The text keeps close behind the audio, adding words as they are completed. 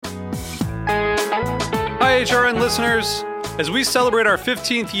HRN listeners. As we celebrate our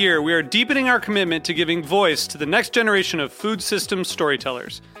 15th year, we are deepening our commitment to giving voice to the next generation of food systems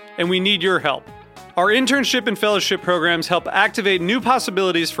storytellers, and we need your help. Our internship and fellowship programs help activate new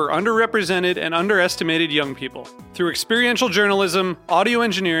possibilities for underrepresented and underestimated young people through experiential journalism, audio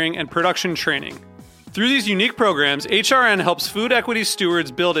engineering, and production training. Through these unique programs, HRN helps food equity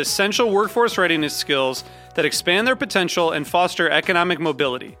stewards build essential workforce readiness skills that expand their potential and foster economic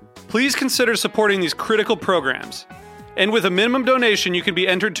mobility. Please consider supporting these critical programs. And with a minimum donation, you can be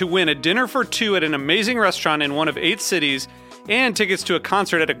entered to win a dinner for two at an amazing restaurant in one of 8 cities and tickets to a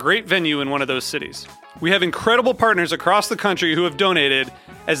concert at a great venue in one of those cities. We have incredible partners across the country who have donated,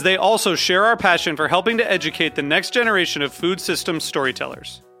 as they also share our passion for helping to educate the next generation of food systems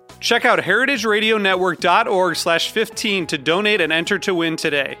storytellers. Check out heritageradionetwork.org/15 to donate and enter to win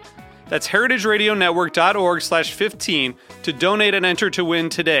today. That's heritageradionetwork.org/15 to donate and enter to win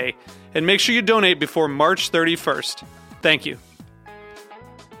today. And make sure you donate before March 31st. Thank you.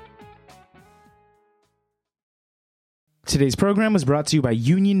 Today's program was brought to you by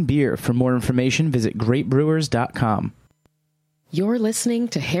Union Beer. For more information, visit greatbrewers.com. You're listening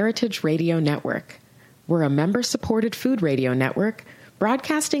to Heritage Radio Network. We're a member-supported food radio network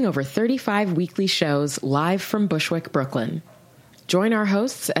broadcasting over 35 weekly shows live from Bushwick, Brooklyn. Join our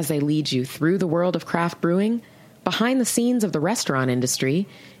hosts as they lead you through the world of craft brewing, behind the scenes of the restaurant industry,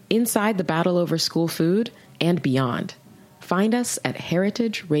 inside the battle over school food, and beyond. Find us at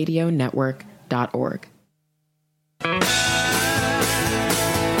heritageradionetwork.org.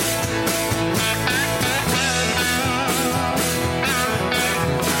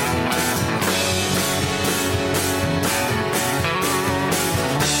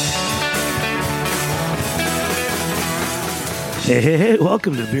 Hey,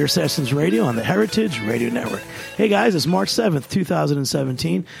 welcome to Beer Sessions Radio on the Heritage Radio Network. Hey guys, it's March 7th,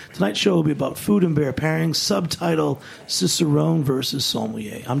 2017. Tonight's show will be about food and beer pairings, subtitle Cicerone versus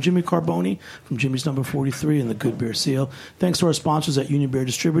Sommelier. I'm Jimmy Carboni from Jimmy's Number 43 and the Good Beer Seal. Thanks to our sponsors at Union Beer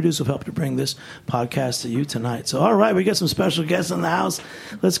Distributors who have helped to bring this podcast to you tonight. So, all right, we got some special guests in the house.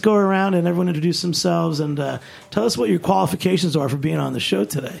 Let's go around and everyone introduce themselves and tell us what your qualifications are for being on the show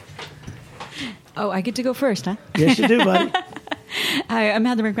today. Oh, I get to go first, huh? Yes, you do, buddy. Hi, I'm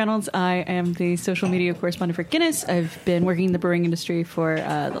Heather McReynolds. I am the social media correspondent for Guinness. I've been working in the brewing industry for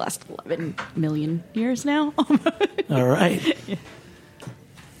the last 11 million years now. All right. Yeah.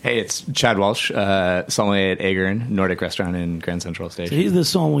 Hey, it's Chad Walsh, sommelier at Agern Nordic Restaurant in Grand Central Station. So he's the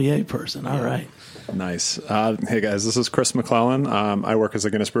sommelier person. All right. Nice. Hey, guys, this is Chris McClellan. I work as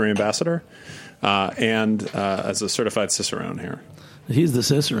a Guinness Brewery Ambassador and as a certified Cicerone here. He's the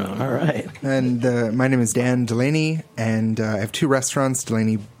Cicerone. All right. And my name is Dan Delaney, and I have 2 restaurants,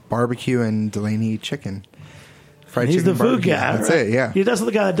 Delaney BBQ and Delaney Chicken. Fried He's the food guy. That's right? it, yeah. He's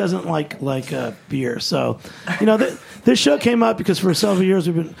the guy that doesn't like beer. So, this show came up because for several years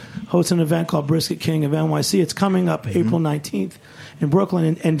we've been hosting an event called Brisket King of NYC. It's coming up April 19th in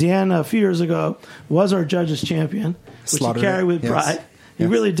Brooklyn. And Dan, a few years ago, was our judges champion, which he carried with pride. Yes. He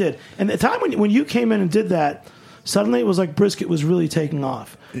really did. And the time when you came in and did that, suddenly it was like brisket was really taking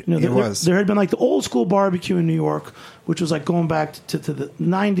off. It was. There had been like the old school barbecue in New York, which was like going back to the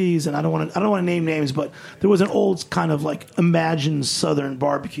 90s, and I don't want to name names, but there was an old kind of like imagined Southern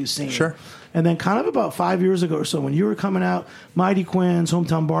barbecue scene. Sure. And then kind of about 5 years ago or so, when you were coming out, Mighty Quinn's,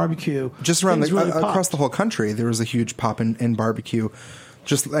 Hometown Barbecue, just around across the whole country, there was a huge pop in barbecue.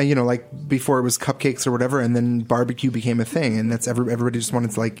 Just like before it was cupcakes or whatever, and then barbecue became a thing, and that's everybody just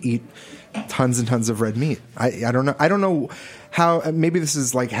wanted to like eat tons and tons of red meat. I don't know how. Maybe this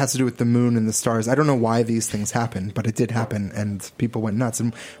is like has to do with the moon and the stars. I don't know why these things happen, but it did happen, and people went nuts,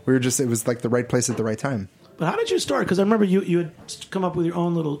 and it was like the right place at the right time. But how did you start? Because I remember you had come up with your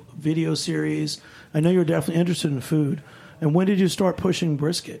own little video series. I know you were definitely interested in food. And when did you start pushing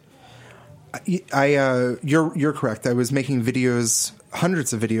brisket? You're correct. I was making videos,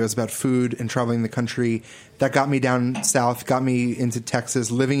 hundreds of videos about food and traveling the country. That got me down south, got me into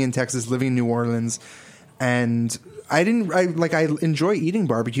Texas, living in New Orleans. And I enjoy eating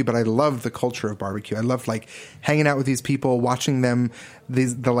barbecue, but I love the culture of barbecue. I love like hanging out with these people, watching them,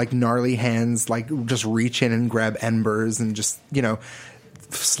 the like gnarly hands, like just reach in and grab embers and just,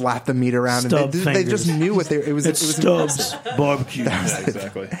 slap the meat around. Stub and they just knew what it was. It's Stubbs barbecue. Yeah,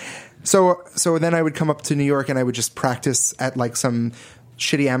 exactly. So then I would come up to New York and I would just practice at like some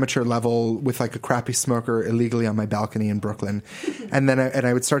shitty amateur level with like a crappy smoker illegally on my balcony in Brooklyn. And then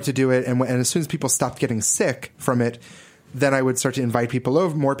I would start to do it. And as soon as people stopped getting sick from it, then I would start to invite people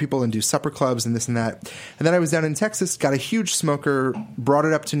over, more people, and do supper clubs and this and that. And then I was down in Texas, got a huge smoker, brought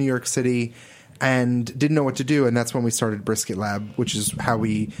it up to New York City, and didn't know what to do. And that's when we started Brisket Lab, which is how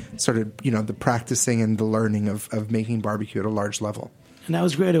we started, the practicing and the learning of making barbecue at a large level. And that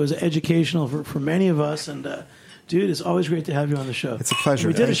was great. It was educational for many of us. And, dude, it's always great to have you on the show. It's a pleasure.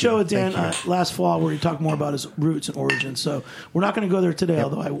 We did a show with Dan last fall where he talked more about his roots and origins. So we're not going to go there today,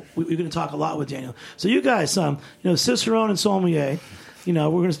 although we're going to talk a lot with Daniel. So you guys, Cicerone and Sommelier, we're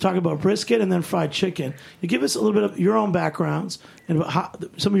going to talk about brisket and then fried chicken. You give us a little bit of your own backgrounds and about how,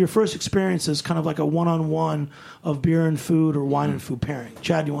 some of your first experiences, kind of like a one-on-one of beer and food or wine and food pairing.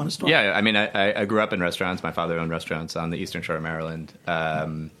 Chad, you want to start? Yeah, I mean, I grew up in restaurants. My father owned restaurants on the Eastern Shore of Maryland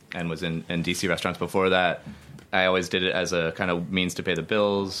and was in D.C. restaurants before that. I always did it as a kind of means to pay the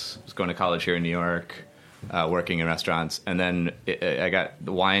bills. I was going to college here in New York, working in restaurants. And then I got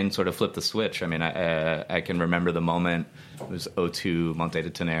the wine sort of flipped the switch. I mean, I can remember the moment. It was 02 Monte de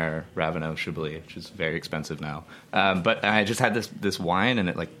Tonnerre Ravenel Chablis, which is very expensive now. But I just had this wine, and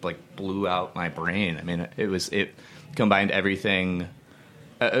it like blew out my brain. I mean, it combined everything.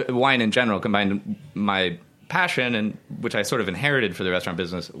 Wine in general combined my passion, and which I sort of inherited for the restaurant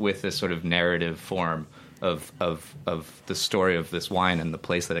business, with this sort of narrative form of the story of this wine and the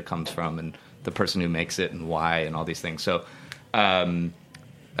place that it comes from and the person who makes it and why and all these things. So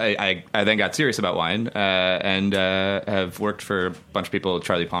I then got serious about wine and have worked for a bunch of people,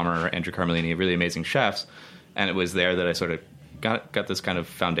 Charlie Palmer, Andrew Carmelini, really amazing chefs. And it was there that I sort of got this kind of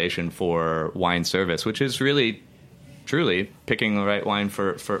foundation for wine service, which is really, truly picking the right wine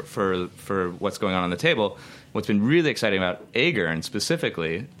for what's going on the table. What's been really exciting about Agern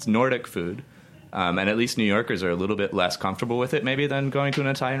specifically, it's Nordic food. And at least New Yorkers are a little bit less comfortable with it maybe than going to an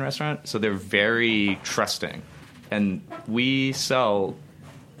Italian restaurant. So they're very trusting. And we sell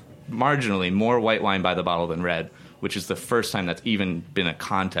marginally more white wine by the bottle than red, which is the first time that's even been a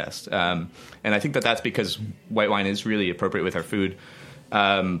contest. And I think that's because white wine is really appropriate with our food.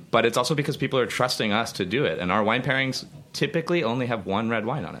 But it's also because people are trusting us to do it. And our wine pairings typically only have one red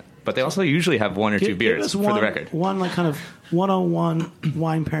wine on it. But they also usually have one or two beers, for the record. One like kind of one-on-one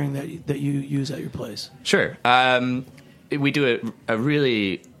wine pairing that you use at your place. Sure. We do a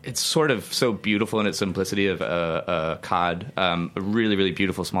really, it's sort of so beautiful in its simplicity of a cod, a really, really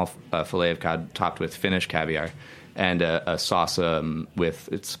beautiful small fillet of cod topped with Finnish caviar, and a sauce with,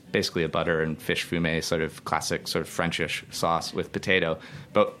 it's basically a butter and fish fumet, sort of classic sort of Frenchish sauce with potato.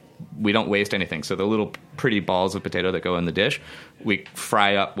 But we don't waste anything. So the little pretty balls of potato that go in the dish, we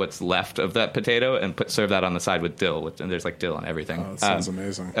fry up what's left of that potato and serve that on the side with dill. And there's like dill on everything. Oh, that sounds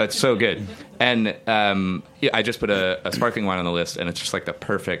amazing. It's so good. And I just put a sparkling wine on the list, and it's just like the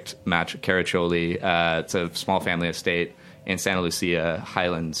perfect match. Caraccioli. It's a small family estate in Santa Lucia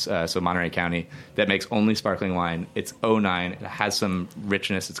Highlands, so Monterey County, that makes only sparkling wine. It's 09. It has some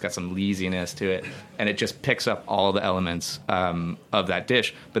richness. It's got some leesiness to it, and it just picks up all the elements of that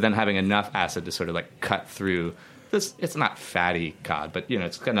dish, but then having enough acid to sort of like cut through this. It's not fatty cod, but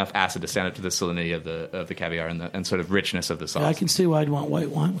it's got enough acid to stand up to the salinity of the caviar and sort of richness of the sauce. Yeah, I can see why I'd want white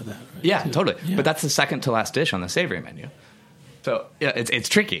wine with that. Right? Yeah, totally. Yeah. But that's the second to last dish on the savory menu. So yeah, it's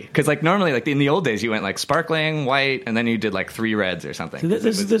tricky because like normally like in the old days you went like sparkling, white, and then you did like 3 reds or something. So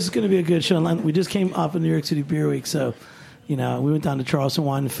this is going to be a good show. We just came up in New York City Beer Week, so we went down to Charleston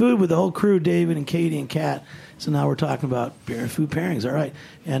Wine and Food with the whole crew, David and Katie and Kat. So now we're talking about beer and food pairings. All right,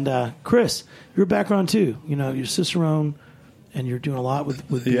 and Chris, your background too. You're Cicerone, and you're doing a lot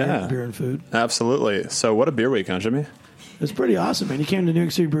with beer and food. Absolutely. So what a beer week, huh, Jimmy? It's pretty awesome, man. You came to New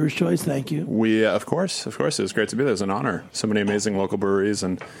York City Brewers Choice. Thank you. We, of course. It was great to be there. It was an honor. So many amazing local breweries,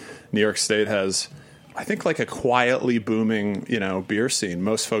 and New York State has, I think, like a quietly booming, beer scene.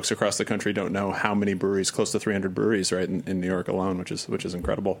 Most folks across the country don't know how many breweries, close to 300 breweries, right, in New York alone, which is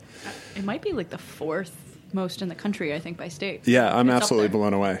incredible. It might be like the 4th most in the country, I think, by state. Yeah, I'm absolutely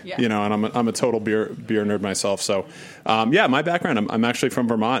blown away. Yeah. And I'm a total beer nerd myself. So, my background, I'm actually from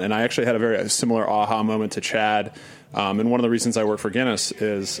Vermont, and I actually had a very similar aha moment to Chad. And one of the reasons I work for Guinness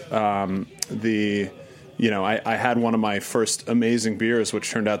is I had one of my first amazing beers,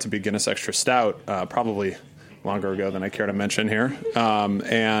 which turned out to be Guinness Extra Stout, probably longer ago than I care to mention here.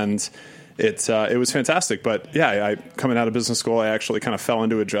 And it was fantastic. But yeah, coming out of business school, I actually kind of fell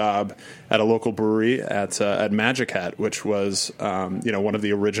into a job at a local brewery at Magic Hat, which was one of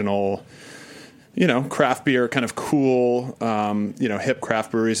the original craft beer, kind of cool, hip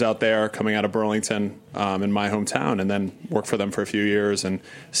craft breweries out there coming out of Burlington in my hometown, and then worked for them for a few years. And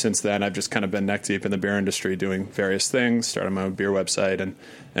since then, I've just kind of been neck deep in the beer industry doing various things, started my own beer website,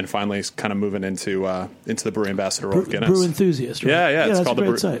 and finally kind of moving into the Brew Ambassador role of Guinness. Brew Enthusiast, right? Yeah, it's called a the great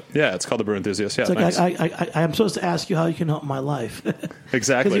Brew. site. Yeah, it's called the Brew Enthusiast. Yeah, It's like nice. I'm supposed to ask you how you can help my life.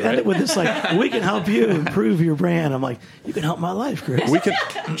 Exactly. You end Right. it with this we can help you improve your brand. I'm like, you can help my life, Chris. We can,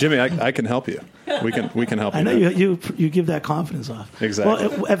 Jimmy. I can help you. We can help you. I know you give that confidence off. Exactly.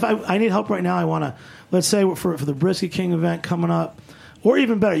 Well, if I need help right now, I want to, let's say for the Brisket King event coming up, or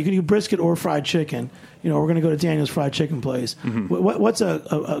even better, you can do brisket or fried chicken. We're going to go to Daniel's fried chicken place. Mm-hmm. What's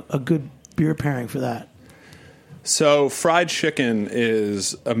a good beer pairing for that? So fried chicken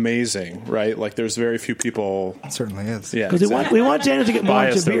is amazing, right? Like there's very few people. It certainly is. Yeah, Because we want Daniel to get more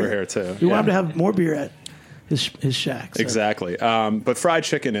into biased beer. over here too. We want him to have more beer at his shack. So. Exactly. But fried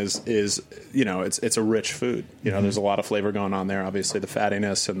chicken is it's a rich food. There's a lot of flavor going on there. Obviously, the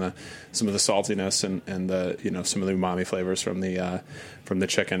fattiness and some of the saltiness and the some of the umami flavors from the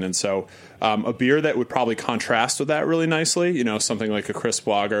chicken. And so a beer that would probably contrast with that really nicely. Something like a crisp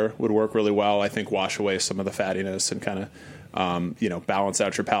lager would work really well. I think wash away some of the fattiness and kind of balance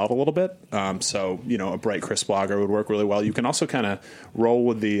out your palate a little bit. So a bright crisp lager would work really well. You can also kind of roll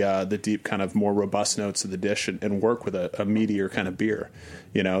with the deep kind of more robust notes of the dish and work with a meatier kind of beer.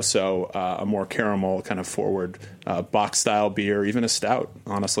 So a more caramel kind of forward box style beer, even a stout,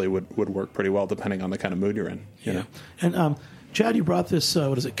 honestly would work pretty well depending on the kind of mood you're in. You know? And Chad, you brought this.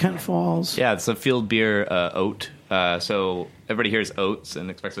 What is it? Kent Falls. Yeah, it's a field beer oat. So everybody hears oats and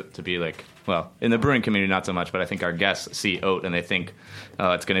expects it to be like, well, in the brewing community, not so much, but I think our guests see oat and they think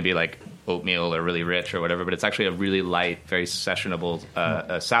it's going to be like oatmeal or really rich or whatever, but it's actually a really light, very sessionable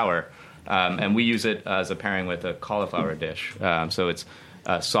sour. And we use it as a pairing with a cauliflower dish. So it's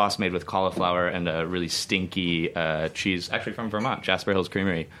a sauce made with cauliflower and a really stinky cheese, actually from Vermont, Jasper Hills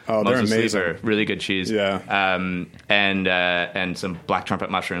Creamery. Oh, they're Moses amazing. Sleeper, really good cheese. Yeah. And some black trumpet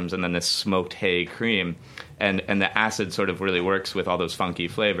mushrooms and then this smoked hay cream. And the acid sort of really works with all those funky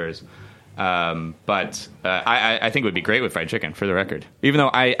flavors. But I think it would be great with fried chicken, for the record. Even though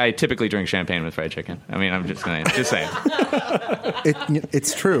I typically drink champagne with fried chicken. I mean, I'm just saying.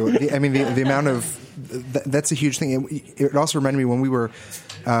 It's true. The amount of that's a huge thing. It also reminded me when we were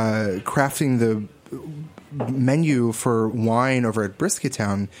crafting the menu for wine over at Brisket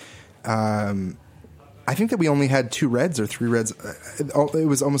Town. I think that we only had 2 reds or 3 reds. It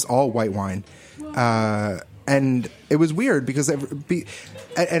was almost all white wine. And it was weird because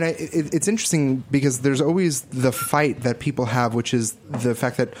it's interesting because there's always the fight that people have, which is the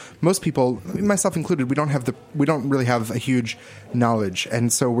fact that most people, myself included, we don't really have a huge knowledge,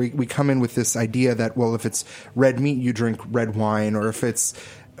 and so we come in with this idea that, well, if it's red meat, you drink red wine, or if it's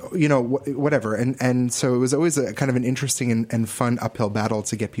whatever, and so it was always a kind of an interesting and fun uphill battle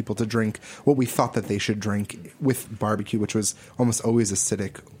to get people to drink what we thought that they should drink with barbecue, which was almost always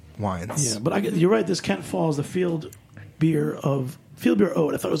acidic wines. Yeah, but you're right. This Kent Falls, the field beer oat. I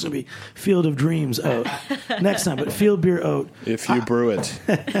thought it was going to be Field of Dreams oat next time, but field beer oat. If you brew it,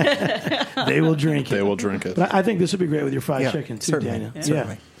 they will drink it. They will drink it. But I think this would be great with your fried chicken too, certainly, Daniel.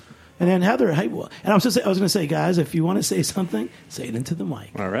 Certainly. And then Heather, and I was going to say, guys, if you want to say something, say it into the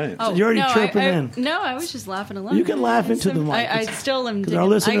mic. All right. So you're already chirping in. No, I was just laughing alone. You can laugh into the mic. I still am. Because our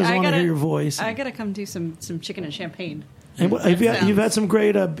listeners want to hear your voice. I got to come do some chicken and champagne. And you've had some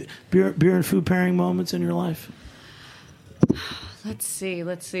great beer and food pairing moments in your life? Let's see.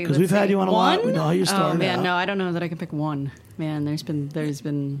 Because we've had you on a lot. We know how you started. Oh man, out. no, I don't know that I can pick one. Man, there's been.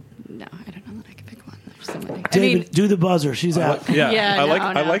 No, I don't know that I can pick one. There's so many. David, do the buzzer. She's out. I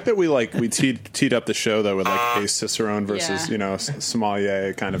like that we teed up the show though with like a Cicerone versus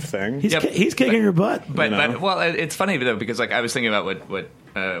sommelier kind of thing. He's kicking your butt. But it's funny though because like I was thinking about what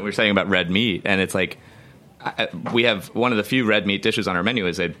we were saying about red meat, and it's like we have one of the few red meat dishes on our menu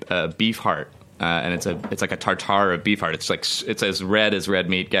is a beef heart. And it's like a tartare of beef heart. It's as red as red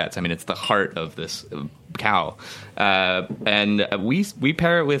meat gets. I mean, it's the heart of this cow, and we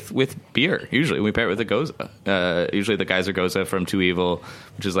pair it with beer. Usually, we pair it with a goza. Usually, the Geyser Goza from Two Evil,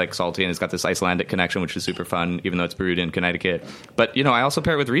 which is like salty and it's got this Icelandic connection, which is super fun, even though it's brewed in Connecticut. But I also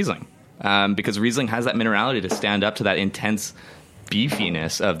pair it with Riesling because Riesling has that minerality to stand up to that intense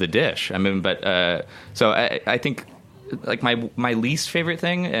beefiness of the dish. I mean, but so I think. Like my least favorite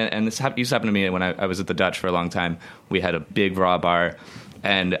thing, and this used to happen to me when I was at the Dutch for a long time. We had a big raw bar,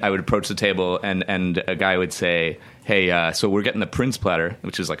 and I would approach the table, and a guy would say, "Hey, so we're getting the Prince platter,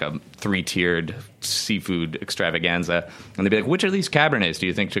 which is like a 3-tiered seafood extravaganza." And they'd be like, "Which of these Cabernets do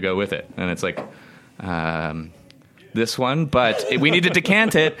you think should go with it?" And it's like, this one, but we need to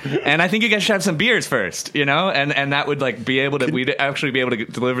decant it, and I think you guys should have some beers first, you know, and that would like be able to, we'd actually be able to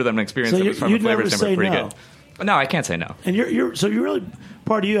deliver them an experience that was from a flavor standpoint pretty good. No, I can't say no. And you're really,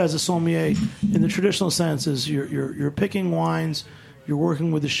 part of you as a sommelier in the traditional sense is you're picking wines, you're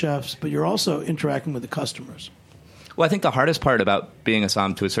working with the chefs, but you're also interacting with the customers. Well, I think the hardest part about being a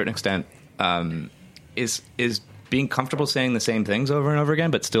somm to a certain extent is being comfortable saying the same things over and over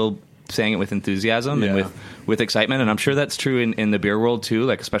again, but still saying it with enthusiasm and with excitement. And I'm sure that's true in the beer world too,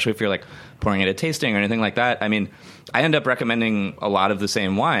 like especially if you're like pouring at a tasting or anything like that. I mean, I end up recommending a lot of the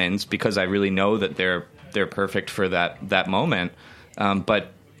same wines because I really know that they're perfect for that moment.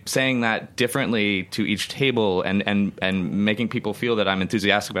 But saying that differently to each table and making people feel that I'm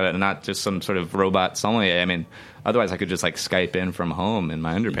enthusiastic about it and not just some sort of robot sommelier. I mean, otherwise I could just like Skype in from home in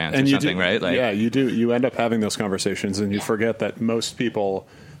my underpants or something, right? Like, yeah, you do. You end up having those conversations and you forget that most people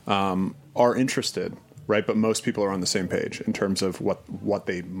are interested, right? But most people are on the same page in terms of what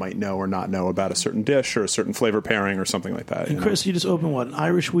they might know or not know about a certain dish or a certain flavor pairing or something like that. And Chris, you just opened an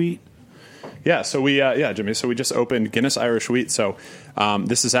Irish wheat? Yeah, so Jimmy. So we just opened Guinness Irish Wheat. So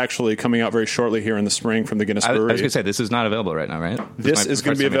this is actually coming out very shortly here in the spring from the Guinness Brewery. I was going to say, this is not available right now, right? This is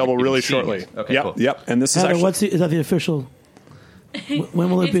going to be available really shortly. Okay, cool. Yep. And this is actually... is that the official... When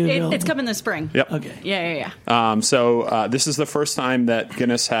will it be available? It's coming this spring. Yep. Okay. Yeah. So this is the first time that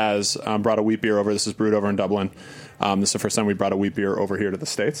Guinness has brought a wheat beer over. This is brewed over in Dublin. This is the first time we brought a wheat beer over here to the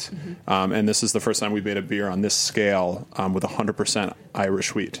States. Mm-hmm. And this is the first time we made a beer on this scale with 100%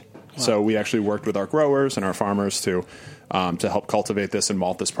 Irish wheat. Wow. So we actually worked with our growers and our farmers to help cultivate this and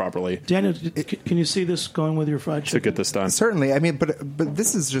malt this properly. Daniel, can you see this going with your fried chicken? To get this done. Certainly. I mean, but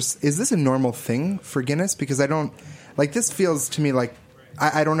this is just, is this a normal thing for Guinness? Because I don't, like, this feels to me like,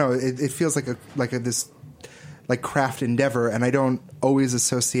 I don't know, it feels like this craft endeavor, and I don't always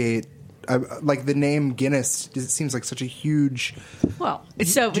associate, like the name Guinness, it seems like such a huge... Well,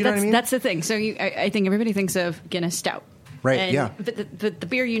 so do you know what I mean? That's the thing. So I think everybody thinks of Guinness Stout. Right, and yeah. The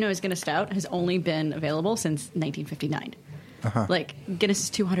beer you know as Guinness Stout has only been available since 1959. Uh-huh. Like, Guinness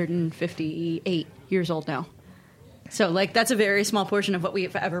is 258 years old now. So, like, that's a very small portion of what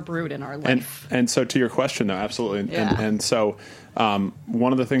we've ever brewed in our life. And so to your question, though, absolutely. Yeah. And so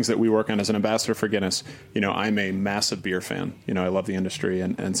one of the things that we work on as an ambassador for Guinness, you know, I'm a massive beer fan. You know, I love the industry,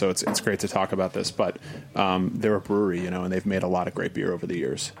 and so it's great to talk about this. But they're a brewery, you know, and they've made a lot of great beer over the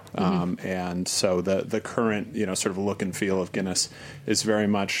years. Mm-hmm. And so the current, you know, sort of look and feel of Guinness is very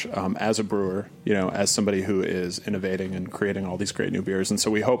much as a brewer, you know, as somebody who is innovating and creating all these great new beers. And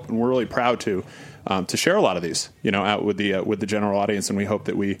so we hope, and we're really proud to share a lot of these, you know, out with the general audience, and we hope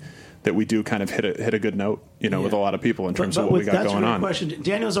that we do kind of hit a good note, you know, with a lot of people in terms of what we got going on. Question.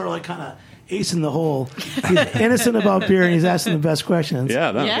 Daniel's are like kind of ace in the hole. He's innocent about beer, and he's asking the best questions. It is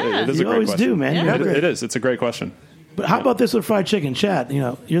a great question. You always do, man. Yeah. It is. It's a great question. But how about this with fried chicken? Chad, you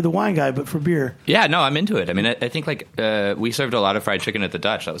know, you're the wine guy, but for beer. Yeah, no, I'm into it. I mean, I think like we served a lot of fried chicken at the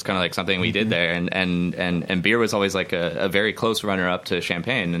Dutch. That was kind of like something we did there, and beer was always like a very close runner up to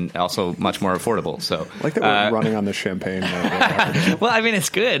champagne, and also much more affordable. So like that we're running on the champagne. Well, I mean, it's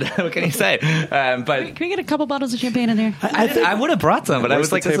good. What can you say? But can we get a couple bottles of champagne in there? I would have brought some, but I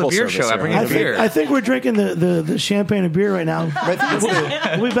was like, it's a beer show. I bring a beer. I think we're drinking the champagne and beer right now.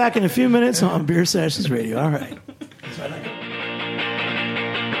 We'll be back in a few minutes on Beer Sessions Radio. All right.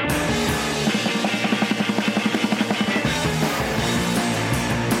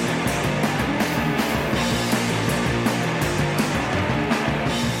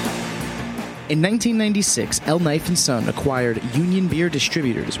 In 1996, El Knife & Son acquired Union Beer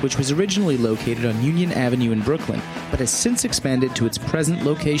Distributors, which was originally located on Union Avenue in Brooklyn, but has since expanded to its present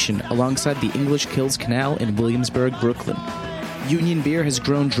location alongside the English Kills Canal in Williamsburg, Brooklyn. Union Beer has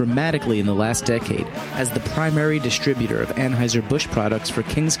grown dramatically in the last decade as the primary distributor of Anheuser-Busch products for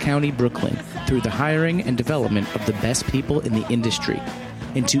Kings County, Brooklyn, through the hiring and development of the best people in the industry.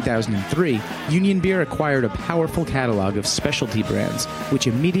 In 2003, Union Beer acquired a powerful catalog of specialty brands, which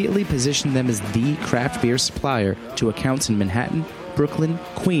immediately positioned them as the craft beer supplier to accounts in Manhattan, Brooklyn,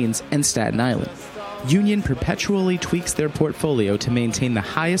 Queens, and Staten Island. Union perpetually tweaks their portfolio to maintain the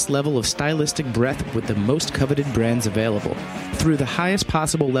highest level of stylistic breadth with the most coveted brands available. Through the highest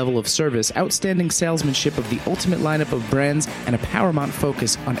possible level of service, outstanding salesmanship of the ultimate lineup of brands, and a paramount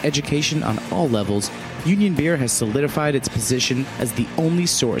focus on education on all levels, Union Beer has solidified its position as the only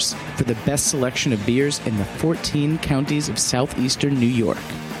source for the best selection of beers in the 14 counties of southeastern New York.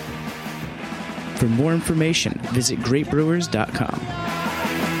 For more information, visit greatbrewers.com.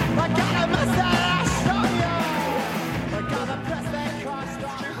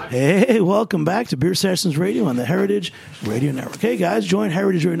 Hey, welcome back to Beer Sessions Radio on the Heritage Radio Network. Hey, guys, join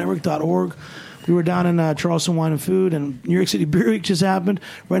heritageradionetwork.org. We were down in Charleston Wine and Food, and New York City Beer Week just happened.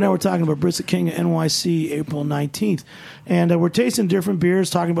 Right now we're talking about Brisket King NYC, April 19th. And we're tasting different beers,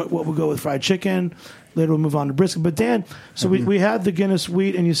 talking about what we'll go with fried chicken. Later we'll move on to brisket. But Dan, so we had the Guinness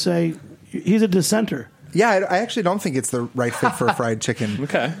wheat, and you say he's a dissenter. Yeah, I actually don't think it's the right fit for fried chicken.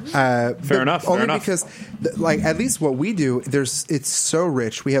 Okay, fair enough. Only because, like, at least what we do, it's so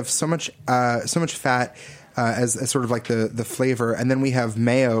rich. We have so much fat as sort of like the flavor, and then we have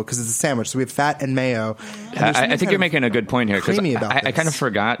mayo because it's a sandwich. So we have fat and mayo. And I think you're making a good point here because I kind of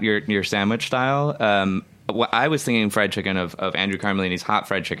forgot your sandwich style. I was thinking fried chicken of Andrew Carmelini's hot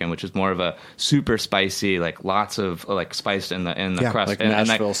fried chicken, which is more of a super spicy, like lots of like spice in the crust, like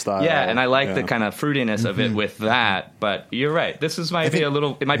Nashville style. Yeah, and I like the kind of fruitiness of it with that. But you're right. This might be a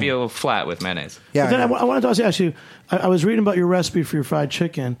little flat with mayonnaise. Yeah. But then I wanted to ask you. I was reading about your recipe for your fried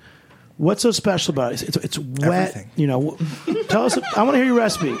chicken. What's so special about it? It's wet. Everything. You know, tell us. I want to hear your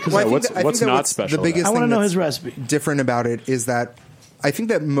recipe. What's not special? The biggest I want to thing know that's his recipe. different about it is that I think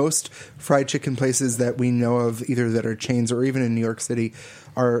that most fried chicken places that we know of, either that are chains or even in New York City,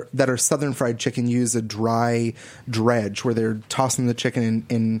 that are Southern fried chicken, use a dry dredge where they're tossing the chicken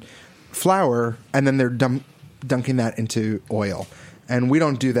in flour and then they're dunking that into oil. And we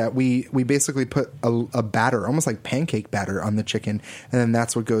don't do that. We basically put a batter, almost like pancake batter, on the chicken, and then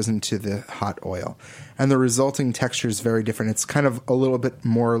that's what goes into the hot oil. And the resulting texture is very different. It's kind of a little bit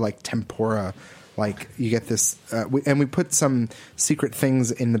more like tempura. Like you get this, and we put some secret things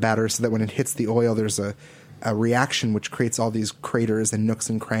in the batter so that when it hits the oil, there's a reaction which creates all these craters and nooks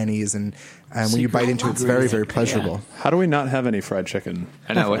and crannies, and when you bite into it, it's very, very pleasurable. How do we not have any fried chicken?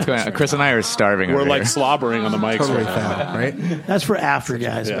 I know what's going on. Chris and I are starving. We're over like here. slobbering on the mics Totally right fat, now. right? That's for after,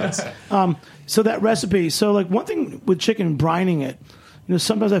 guys. Yes. So that recipe. So like one thing with chicken, brining it. You know,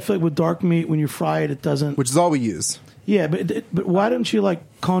 sometimes I feel like with dark meat, when you fry it, it doesn't. Which is all we use. Yeah, but why don't you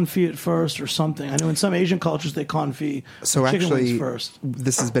like confit it first or something? I know in some Asian cultures they confit So chicken actually, wings first.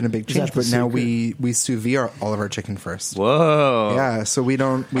 this has been a big Is change, that the but now secret? we sous vide all of our chicken first. Whoa. Yeah, so we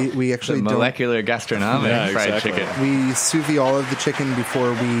actually don't. Molecular gastronomic fried exactly. chicken. We sous vide all of the chicken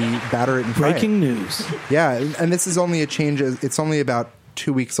before we batter it and fry Breaking it. news. Yeah, and this is only a change. It's only about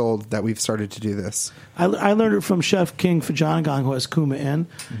 2 weeks old that we've started to do this. I learned it from Chef King Fajanagang, who has Kuma Inn.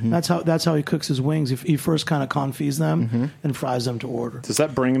 That's how he cooks his wings. He first kind of confits them and fries them to order. Does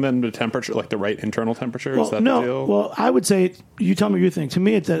that bring them to temperature, like the right internal temperature? Well, Is that no. the deal? Well, I would say you tell me your thing. To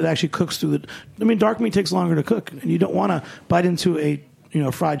me, it actually cooks through the. I mean, dark meat takes longer to cook, and you don't want to bite into a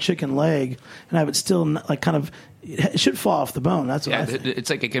fried chicken leg and have it still like kind of. It should fall off the bone. That's what I think. It's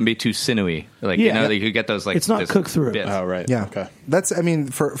like it can be too sinewy. Like Yeah. you get those like It's not this cooked through. bits. Oh, right. Yeah, Okay. that's. I mean,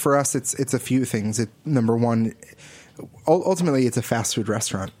 for us, it's a few things. Number one, ultimately, it's a fast food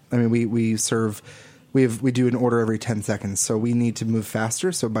restaurant. I mean, we serve. We do an order every 10 seconds, so we need to move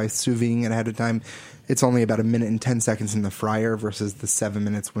faster. So by sous videing it ahead of time, it's only about 1 minute and 10 seconds in the fryer versus the 7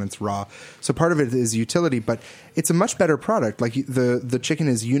 minutes when it's raw. So part of it is utility, but it's a much better product. Like the chicken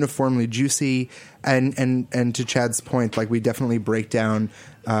is uniformly juicy, and to Chad's point, like we definitely break down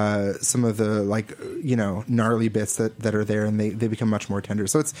some of the gnarly bits that are there, and they become much more tender.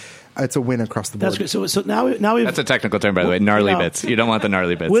 So it's a win across the board. That's good. So now we've That's a technical term, by the way. Gnarly bits. You don't want the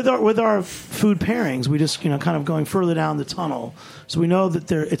gnarly bits. with our food pairings. We just kind of going further down the tunnel. So we know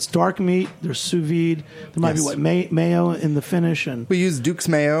that it's dark meat. There's sous vide. There might Yes. be mayo in the finish, and We use Duke's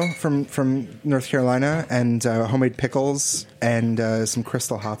mayo from North Carolina, and homemade pickles, and some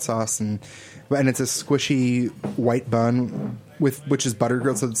Crystal hot sauce, and it's a squishy white bun which is butter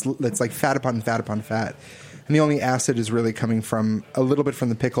grilled, so it's like fat upon fat upon fat, and the only acid is really coming from a little bit from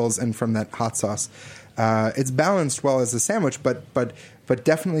the pickles and from that hot sauce. It's balanced well as a sandwich, but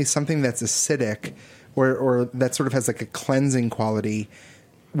definitely something that's acidic or that sort of has like a cleansing quality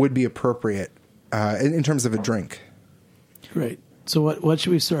would be appropriate in terms of a drink. great. So what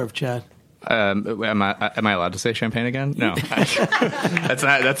should we serve, Chad? Am I allowed to say champagne again? No, that's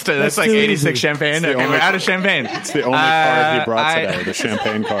not. That's like too 86 easy. champagne. Okay, we're out of champagne. It's the only card he brought today, the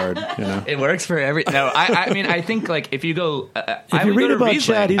champagne card. It works for every. No, I mean, I think like if you go, If you read about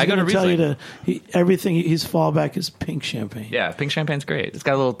Chad, he's I go going to to tell Riesling. you everything. His fallback is pink champagne. Yeah, pink champagne's great. It's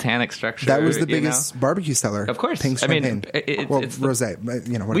got a little tannic structure. That was the you know? biggest barbecue seller. Of course. Pink I mean, champagne. it's the- rosé.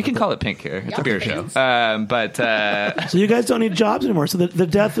 Whatever. We can call it pink here. It's a beer show. But So you guys don't need jobs anymore. So the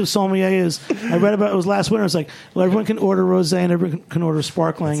death of sommelier is. I read about it was last winter. It's like, well, everyone can order rosé and everyone can order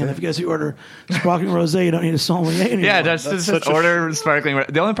sparkling. And if you guys order sparkling rosé, you don't need a sommelier anymore. yeah, just order sparkling.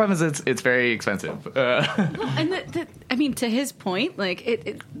 The only problem is it's very expensive. And I mean, to his point,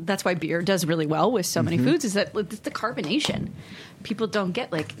 like that's why beer does really well with so many foods is that it's the carbonation. People don't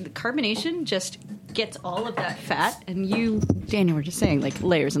get like the carbonation just gets all of that fat, and you, Daniel, were just saying like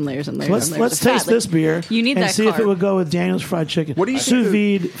layers and layers and layers. Let's taste this beer. You need and that see carb. if it would go with Daniel's fried chicken. What do you sous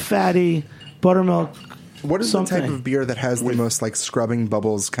think vide, fatty, buttermilk? What is something. the type of beer that has the most like scrubbing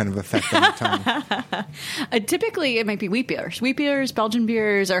bubbles kind of effect on the tongue? Typically, it might be wheat beers. Wheat beers, Belgian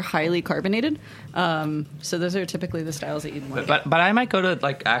beers are highly carbonated, so those are typically the styles that you'd want. But I might go to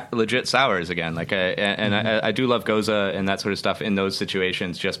like legit sours again. Like, I do love Goza and that sort of stuff in those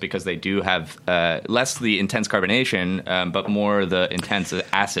situations, just because they do have less the intense carbonation, but more the intense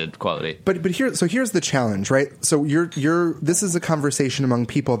acid quality. But here's the challenge, right? So this is a conversation among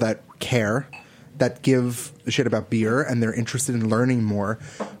people that care, that give a shit about beer, and they're interested in learning more.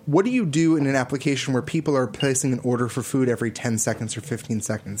 What do you do in an application where people are placing an order for food every 10 seconds or 15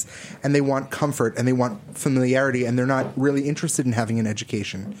 seconds, and they want comfort and they want familiarity, and they're not really interested in having an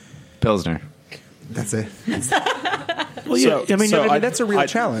education? Pilsner. That's it. Well, yeah, that's a real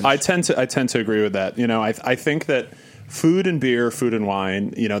challenge. I tend to agree with that. I think that food and beer, food and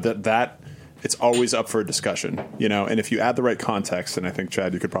wine, that it's always up for a discussion, and if you add the right context, and I think,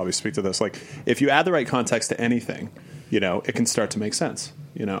 Chad, you could probably speak to this, like if you add the right context to anything, it can start to make sense,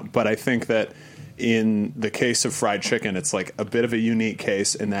 but I think that in the case of fried chicken, it's like a bit of a unique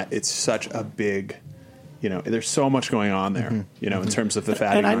case in that it's such a big, there's so much going on there, in terms of the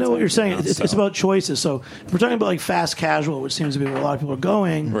fatty. And I know what you're saying. It's about choices. So if we're talking about like fast casual, which seems to be where a lot of people are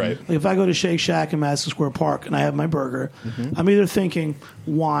going. Right. Like if I go to Shake Shack in Madison Square Park and I have my burger, I'm either thinking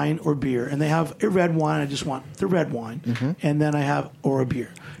wine or beer. And they have a red wine. I just want the red wine. And then I have or a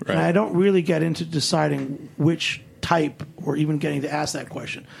beer. Right. And I don't really get into deciding which type or even getting to ask that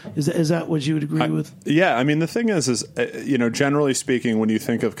question. Is that what you would agree with? Yeah, I mean the thing is generally speaking, when you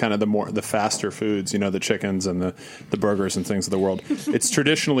think of kind of the faster foods, the chickens and the burgers and things of the world, it's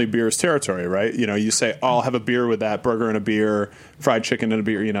traditionally beer's territory, right? You say, oh, I'll have a beer with that, burger and a beer, fried chicken and a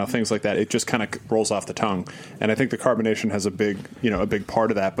beer, things like that. It just kind of rolls off the tongue, and I think the carbonation has a big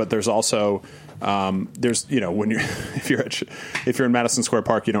part of that. But there's also when if you're in Madison Square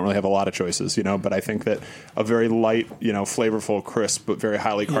Park, you don't really have a lot of choices, but I think that a very light, flavorful, crisp, but very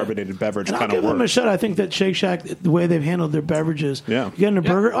highly carbonated beverage kind of works. I'll give them a shot. I think that Shake Shack, the way they've handled their beverages, you get in a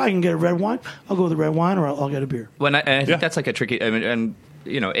burger, I can get a red wine, I'll go with the red wine, or I'll get a beer. Well, I think that's like a tricky,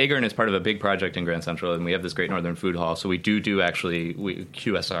 Agern is part of a big project in Grand Central, and we have this great Northern Food Hall, so we do actually,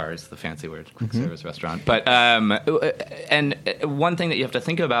 QSR is the fancy word, quick service restaurant. But, and one thing that you have to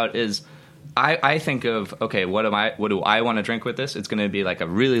think about is, I think of, okay, what do I want to drink with this? It's going to be like a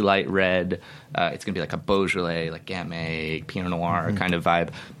really light red. It's going to be like a Beaujolais, like Gamay, Pinot Noir kind of vibe.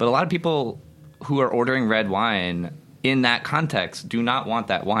 But a lot of people who are ordering red wine in that context do not want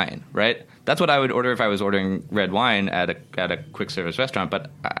that wine, right? That's what I would order if I was ordering red wine at a quick service restaurant.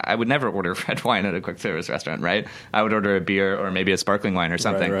 But I would never order red wine at a quick service restaurant, right? I would order a beer or maybe a sparkling wine or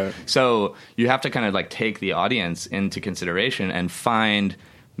something. Right. So you have to kind of like take the audience into consideration and find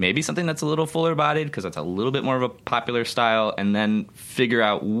maybe something that's a little fuller bodied because that's a little bit more of a popular style, and then figure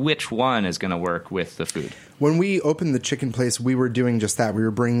out which one is going to work with the food. When we opened the chicken place, we were doing just that. We were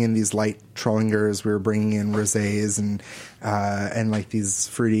bringing in these light Trollingers, we were bringing in rosés and like these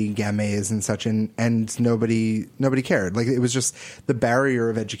fruity Gamay and such, and nobody cared. Like it was just the barrier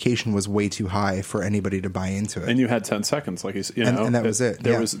of education was way too high for anybody to buy into it. And you had 10 seconds, like and that was it.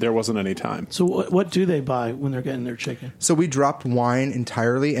 There wasn't any time. So what do they buy when they're getting their chicken? So we dropped wine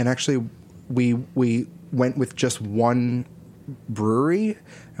entirely, and actually we went with just one brewery,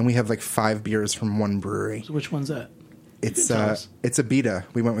 and we have like 5 beers from one brewery. So which one's that? It's a Beta.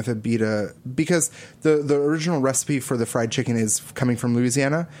 We went with a Beta because the original recipe for the fried chicken is coming from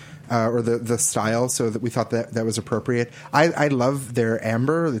Louisiana, or the style. So that we thought that was appropriate. I love their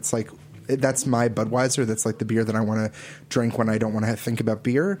amber. It's like that's my Budweiser. That's like the beer that I want to drink when I don't want to think about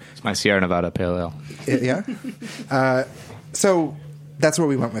beer. It's my Sierra Nevada Pale Ale. Yeah. So that's what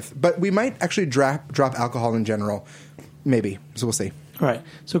we went with. But we might actually drop alcohol in general. Maybe. So we'll see. All right.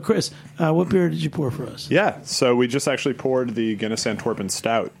 So, Chris, what beer did you pour for us? Yeah. So we just actually poured the Guinness Antwerpen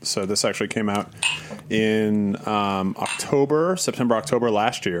Stout. So this actually came out in September, October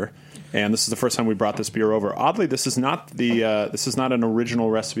last year. And this is the first time we brought this beer over. Oddly, this is not an original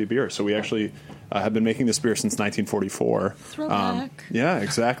recipe beer. So we actually have been making this beer since 1944. Throwback. Yeah,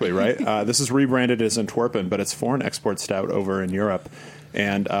 exactly, right? This is rebranded as Antwerpen, but it's foreign export stout over in Europe.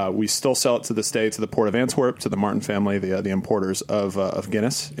 And we still sell it to this day to the Port of Antwerp, to the Martin family, the importers of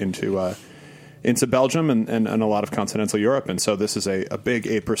Guinness into Belgium and a lot of continental Europe. And so this is a big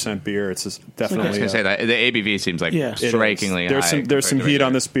 8% beer. It's definitely... I was going to say that. The ABV seems like strikingly high. There's some heat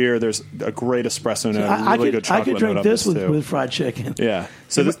on this beer. There's a great espresso note, really good chocolate I could drink note on this too. with fried chicken. Yeah.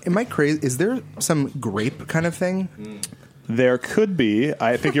 So am I crazy? Is there some grape kind of thing? There could be.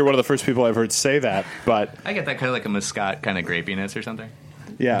 I think you're one of the first people I've heard say that, but I get that kind of like a Muscat kind of grapiness or something.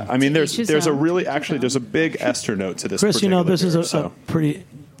 yeah, I mean, there's a really actually there's a big ester note to this. Chris, particular this beer, is a pretty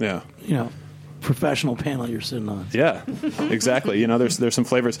yeah. Professional panel you're sitting on. Yeah, exactly. There's some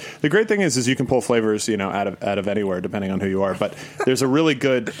flavors. The great thing is you can pull flavors, out of anywhere depending on who you are. But there's a really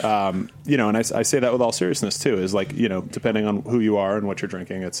good, and I say that with all seriousness too. Is like depending on who you are and what you're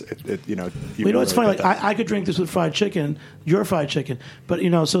drinking, it's it's funny. Like I could drink this with fried chicken, your fried chicken. But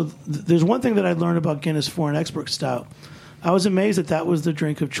so there's one thing that I learned about Guinness Foreign Export Stout. I was amazed that was the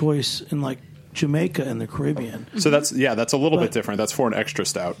drink of choice in like Jamaica and the Caribbean. So that's a little bit different. That's foreign extra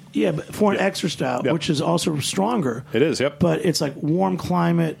stout. Yeah, but foreign extra stout, which is also stronger. It is, yep. But it's like warm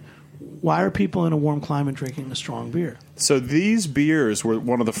climate. Why are people in a warm climate drinking a strong beer? So these beers were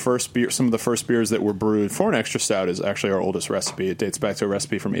some of the first beers that were brewed. Foreign extra stout is actually our oldest recipe. It dates back to a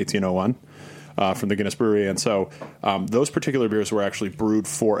recipe from 1801. From the Guinness Brewery, and so those particular beers were actually brewed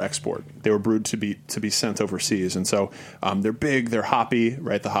for export. They were brewed to be sent overseas, and so they're big, they're hoppy,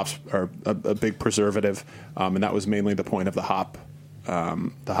 right? The hops are a big preservative, and that was mainly the point of the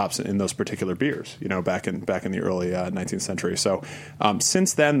hops in those particular beers, back in the early 19th century. So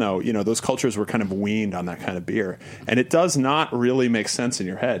since then, though, those cultures were kind of weaned on that kind of beer, and it does not really make sense in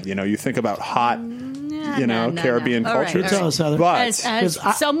your head. You think about hot. Caribbean culture. Tell us, Heather. As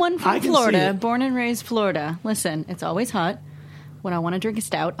someone from Florida, born and raised Florida, listen, it's always hot. When I want to drink a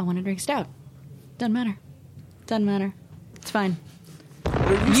stout, I want to drink stout. Doesn't matter. It's fine.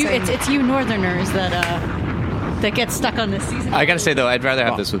 It's you Northerners that get stuck on this season. I gotta say though, I'd rather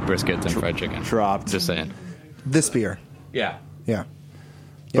have this with brisket than fried chicken. Dropped. Just saying. This beer. Yeah.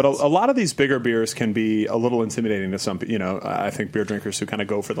 But a lot of these bigger beers can be a little intimidating to some. I think beer drinkers who kind of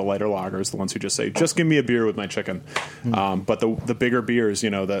go for the lighter lagers, the ones who just say, "Just give me a beer with my chicken." But the bigger beers,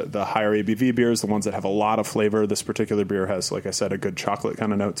 the higher ABV beers, the ones that have a lot of flavor. This particular beer has, like I said, a good chocolate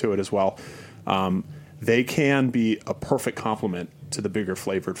kind of note to it as well. They can be a perfect complement to the bigger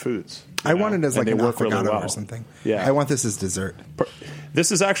flavored foods. I want it as like an really affogato or something. Yeah, I want this as dessert.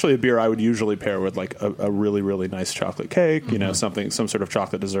 This is actually a beer I would usually pair with like a really, really nice chocolate cake. Some sort of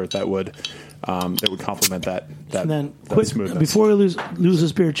chocolate dessert that would complement that. And then, that smoothness. Before we lose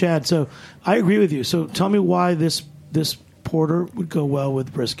this beer, Chad. So I agree with you. So tell me why this porter would go well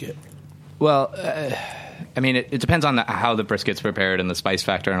with brisket. Well, it depends on how the brisket's prepared and the spice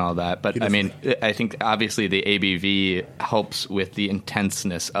factor and all that. But, I think obviously the ABV helps with the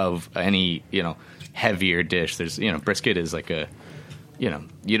intenseness of any, heavier dish. There's, brisket is like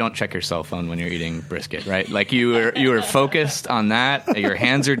you don't check your cell phone when you're eating brisket, right? Like you are focused on that. Your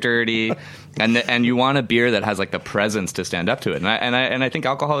hands are dirty, and you want a beer that has like the presence to stand up to it. And I think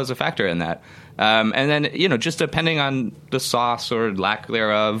alcohol is a factor in that. And then just depending on the sauce or lack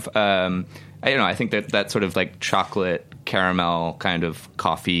thereof. I think that sort of like chocolate caramel kind of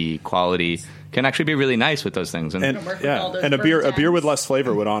coffee quality can actually be really nice with those things. And a beer with less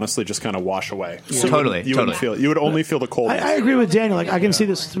flavor would honestly just kind of wash away. Yeah. Totally. You would only feel the coldness. I agree with Daniel. Like I can see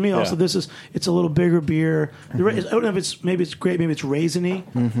this to me also. It's a little bigger beer. I don't know if it's great. Maybe it's raisiny.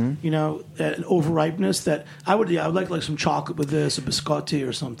 An overripeness that I would like some chocolate with this, a biscotti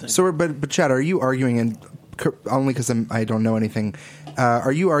or something. So, but Chad, are you arguing, and only because I don't know anything,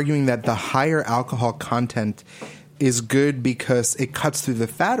 are you arguing that the higher alcohol content is good because it cuts through the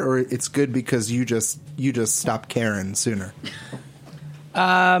fat, or it's good because you just stop caring sooner?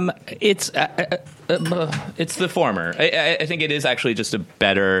 It's the former. I think it is actually just a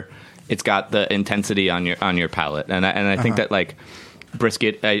better. It's got the intensity on your palate, and I think that like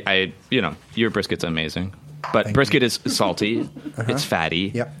brisket. Your brisket's amazing. But brisket is salty, it's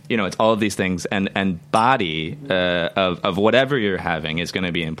fatty, it's all of these things, and body of whatever you're having is going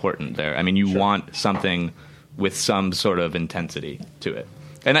to be important there. I mean, you want something with some sort of intensity to it.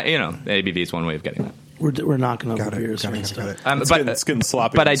 And, ABV is one way of getting that. We're knocking over beers. It's getting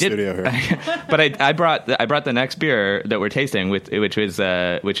sloppy in the studio here. But I brought the next beer that we're tasting, which is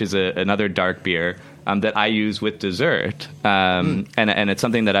another dark beer that I use with dessert, and it's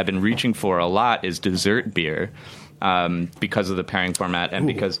something that I've been reaching for a lot is dessert beer, because of the pairing format and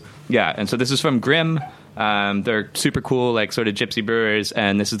and so this is from Grimm. They're super cool, like sort of gypsy brewers,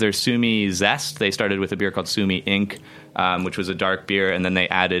 and this is their Sumi Zest. They started with a beer called Sumi Inc., which was a dark beer, and then they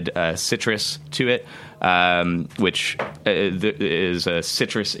added citrus to it, which is a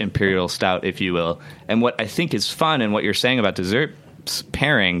citrus imperial stout, if you will. And what I think is fun, and what you're saying about dessert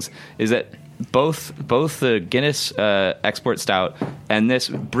pairings, is that both the Guinness export stout and this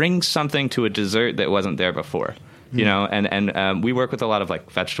brings something to a dessert that wasn't there before. And we work with a lot of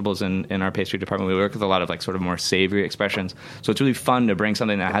like vegetables in our pastry department. We work with a lot of like sort of more savory expressions. So it's really fun to bring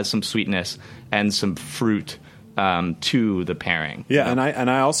something that has some sweetness and some fruit to the pairing. Yeah, and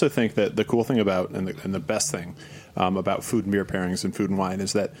I also think that the cool thing about and the best thing about food and beer pairings and food and wine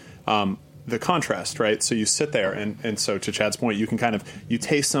is that the contrast, right? So you sit there, and so to Chad's point, you can you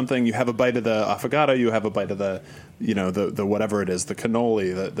taste something, you have a bite of the affogato, you have a bite of the whatever it is, the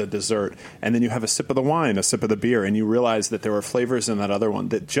cannoli, the dessert, and then you have a sip of the wine, a sip of the beer, and you realize that there were flavors in that other one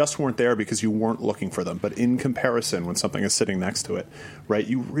that just weren't there because you weren't looking for them. But in comparison, when something is sitting next to it, right,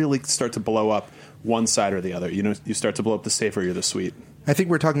 you really start to blow up one side or the other. You start to blow up the savory or the sweet. I think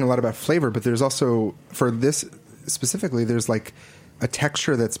we're talking a lot about flavor, but there's also, for this specifically, there's like a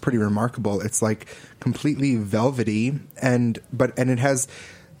texture that's pretty remarkable. It's like completely velvety, and it has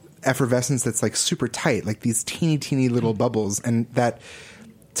effervescence that's like super tight, like these teeny little bubbles, and that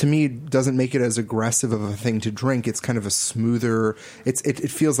to me doesn't make it as aggressive of a thing to drink. It's kind of a smoother.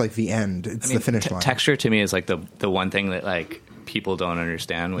 It feels like the end. It's the finish line. Texture to me is like the one thing that like people don't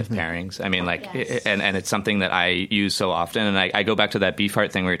understand with pairings. I mean, like, and it's something that I use so often. And I go back to that beef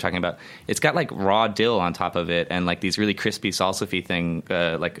heart thing we were talking about. It's got like raw dill on top of it, and like these really crispy salsify thing,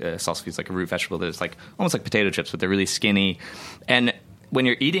 salsify is like a root vegetable that's like almost like potato chips, but they're really skinny. And when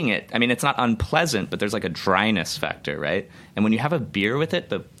you're eating it, I mean, it's not unpleasant, but there's like a dryness factor, right? And when you have a beer with it,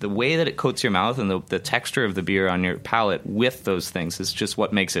 the way that it coats your mouth and the texture of the beer on your palate with those things is just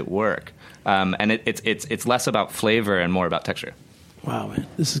what makes it work. And it's less about flavor and more about texture. Wow, man,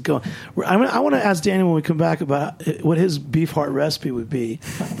 this is going. I want to ask Daniel when we come back about what his beef heart recipe would be.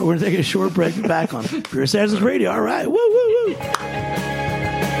 But we're going to take a short break and back on Beer Assassins Radio. All right, woo, woo, woo.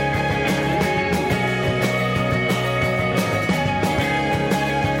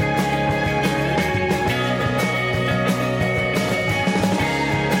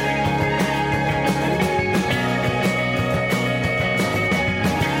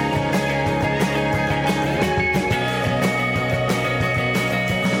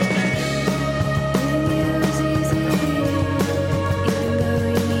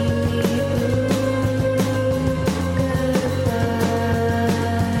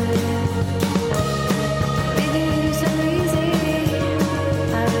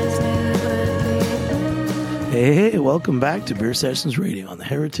 Hey, welcome back to Beer Sessions Radio on the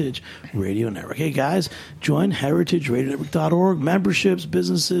Heritage Radio Network. Hey, guys, join heritageradionetwork.org. Memberships,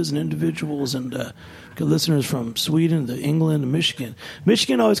 businesses, and individuals, and good listeners from Sweden to England to Michigan.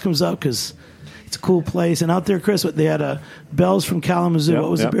 Michigan always comes up because it's a cool place. And out there, Chris, they had Bell's from Kalamazoo. What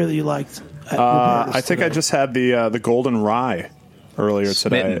was the beer that you liked? I think I just had the Golden Rye earlier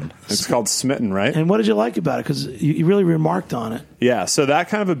today. It's called Smitten, right? And what did you like about it? Because you really remarked on it. Yeah, so that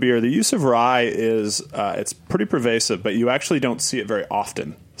kind of a beer, the use of rye is it's pretty pervasive, but you actually don't see it very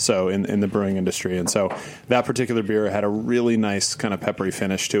often. So in the brewing industry, and so that particular beer had a really nice kind of peppery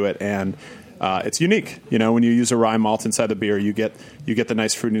finish to it, and it's unique. You know, when you use a rye malt inside the beer, you get the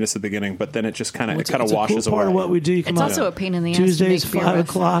nice fruitiness at the beginning, but then it just kind of washes cool away. Part of what we do. It's also a pain in the ass. Tuesdays, to make 5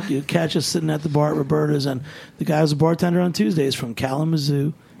 o'clock. You catch us sitting at the bar at Roberta's, and the guy who's a bartender on Tuesdays from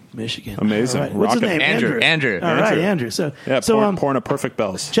Kalamazoo, Michigan. Amazing. Right. What's his name? Andrew. All right, Andrew. So pouring a perfect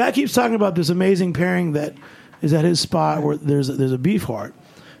Bell's. Jack keeps talking about this amazing pairing that is at his spot where there's a beef heart,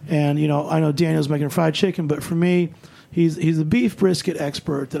 and I know Daniel's making fried chicken, but for me, he's the beef brisket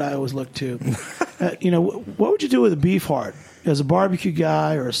expert that I always look to. What would you do with a beef heart? As a barbecue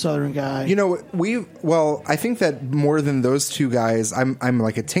guy or a Southern guy? I think that more than those two guys, I'm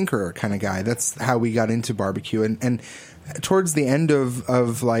like a tinkerer kind of guy. That's how we got into barbecue. And towards the end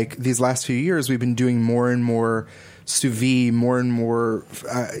of like these last few years, we've been doing more and more sous vide, more and more,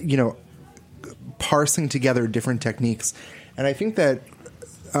 parsing together different techniques. And I think that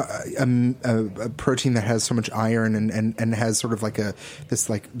a protein that has so much iron and has sort of like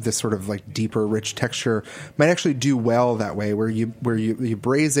this sort of like deeper, rich texture might actually do well that way, where you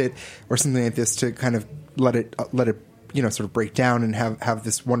braise it or something like this to kind of let it sort of break down and have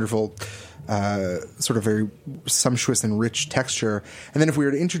this wonderful sort of very sumptuous and rich texture. And then if we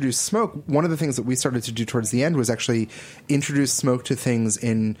were to introduce smoke, one of the things that we started to do towards the end was actually introduce smoke to things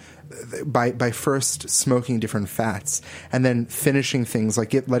by first smoking different fats and then finishing things,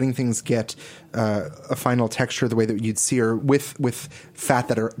 like letting things get a final texture the way that you'd see, or with fat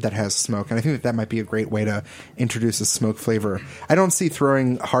that has smoke. And I think that might be a great way to introduce a smoke flavor. I don't see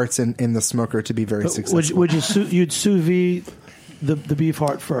throwing hearts in the smoker to be very successful. Would you'd sous vide the beef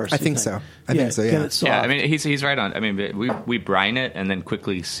heart first? I think so. I think so. Yeah. Yeah. I mean, he's right on. I mean, we brine it and then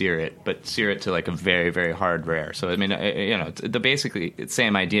quickly sear it, but sear it to like a very, very hard rare. So I mean, it's basically the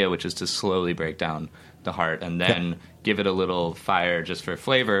same idea, which is to slowly break down the heart, and then give it a little fire just for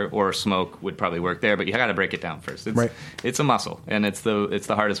flavor, or smoke would probably work there. But you got to break it down first. It's a muscle, and it's the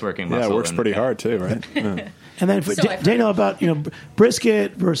hardest working muscle. Yeah, it works pretty hard too, right? Yeah. And then for Daniel, about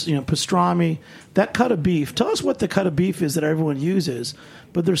brisket versus pastrami, that cut of beef. Tell us what the cut of beef is that everyone uses.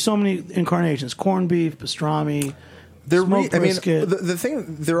 But there's so many incarnations: corned beef, pastrami. Brisket. The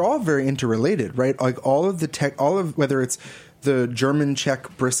thing, they're all very interrelated, right? Like all of whether it's the German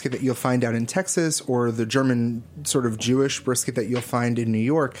Czech brisket that you'll find out in Texas or the German sort of Jewish brisket that you'll find in New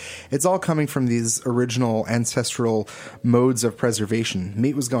York, it's all coming from these original ancestral modes of preservation.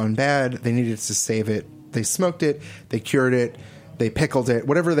 Meat was going bad. They needed to save it. They smoked it. They cured it. They pickled it,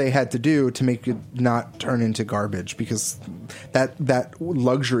 whatever they had to do to make it not turn into garbage, because that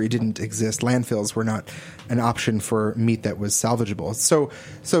luxury didn't exist. Landfills were not an option for meat that was salvageable.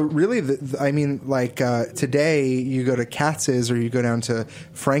 So really, today you go to Katz's or you go down to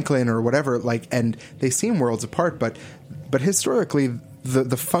Franklin or whatever, and they seem worlds apart, but historically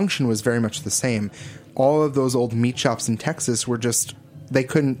the function was very much the same. All of those old meat shops in Texas were just.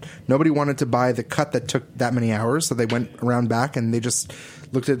 Nobody wanted to buy the cut that took that many hours, so they went around back and they just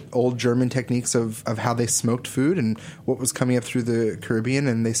looked at old German techniques of how they smoked food and what was coming up through the Caribbean,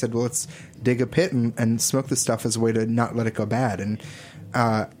 and they said, well, let's dig a pit and smoke this stuff as a way to not let it go bad. And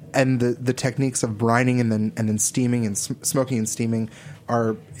the techniques of brining and then steaming and smoking and steaming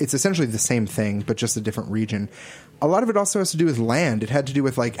it's essentially the same thing, but just a different region. A lot of it also has to do with land. It had to do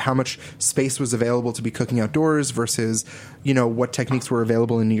with how much space was available to be cooking outdoors versus, what techniques were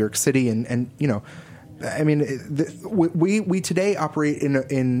available in New York City. We today operate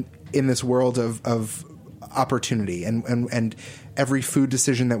in this world of opportunity, and every food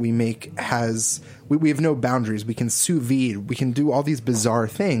decision that we make we have no boundaries. We can sous vide. We can do all these bizarre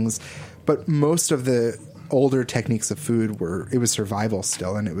things, but most of the older techniques of food it was survival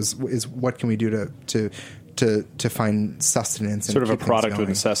still, and is what can we do to find sustenance. Sort of a product of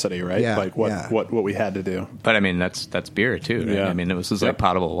necessity, right? Yeah, what we had to do. But that's beer too, right? Yeah. I mean, it was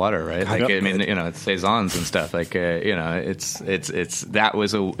potable water, right? It's saisons and stuff. It's that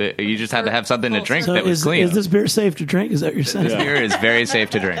was you just had to have something to drink that was clean. Is this beer safe to drink? Is that what you're saying? This beer is very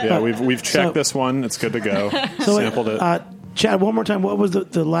safe to drink. Yeah, we've checked this one. It's good to go. Sampled it. Chad, one more time. What was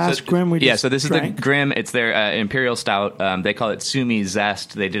the last Grim we just so this drank? is the Grim. It's their Imperial Stout. They call it Sumi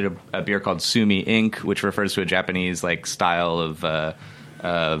Zest. They did a beer called Sumi Ink, which refers to a Japanese style of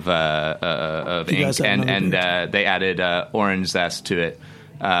ink, and they added orange zest to it.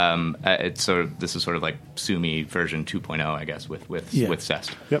 This is sort of like Sumi version 2.0, I guess, with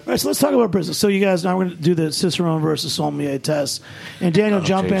zest. Yep. All right, so let's talk about brisket. So you guys, now we're going to do the Cicerone versus Sommelier test. And Daniel,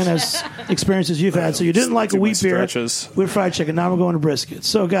 jump in as experiences you've had. So you didn't like a wheat beer with fried chicken. Now we're going to brisket.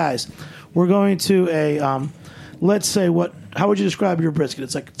 So guys, we're going to let's say how would you describe your brisket?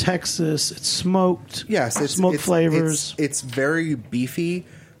 It's like Texas. It's smoked. Yes, it's smoked flavors. It's very beefy.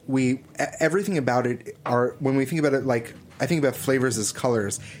 Everything about it when we think about it I think about flavors as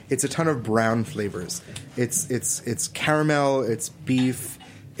colors. It's a ton of brown flavors. It's caramel. It's beef.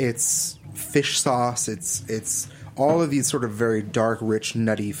 It's fish sauce. It's all of these sort of very dark, rich,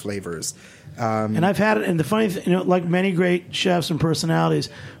 nutty flavors. And I've had it. And the funny thing, like many great chefs and personalities,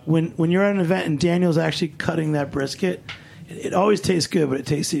 when you're at an event and Daniel's actually cutting that brisket, it always tastes good, but it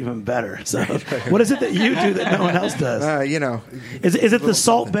tastes even better. So, what is it that you do that no one else does? Is it the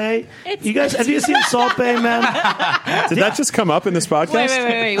Salt Bay? You guys, have you seen Salt Bay, man? Did that just come up in this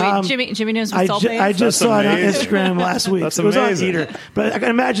podcast? Wait. Jimmy knows what Salt Bay is? I just saw amazing. it on Instagram last week. That's it was amazing. on Eater. But I can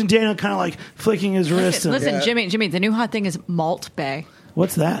imagine Daniel kind of flicking his wrist. Listen, Jimmy, the new hot thing is Malt Bay.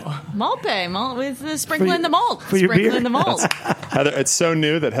 What's that? Malt Bay. Malt with sprinkling the malt. For your beer? Sprinkling the malt. Heather, it's so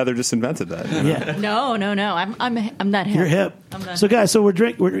new that Heather just invented that. Yeah. No. I'm that hip. You're hip. So guys, so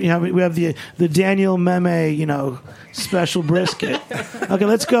we have the Daniel Meme, special brisket. Okay,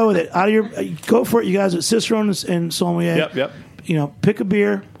 let's go with it. Go for it, you guys. At Cicerone and Sommelier. Yep. Pick a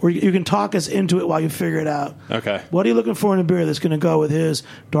beer, or you can talk us into it while you figure it out. Okay. What are you looking for in a beer that's going to go with his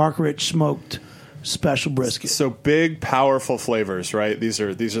dark, rich, smoked special brisket? So big, powerful flavors, right? These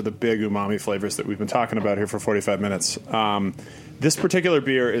are the big umami flavors that we've been talking about here for 45 minutes. This particular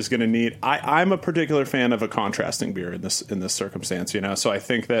beer is going to need. I'm a particular fan of a contrasting beer in this circumstance. So I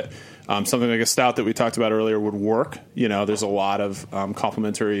think that something like a stout that we talked about earlier would work. There's a lot of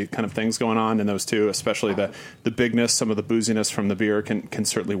complementary kind of things going on in those two, especially the bigness, some of the booziness from the beer can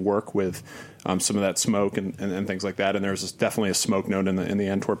certainly work with some of that smoke and things like that. And there's definitely a smoke note in the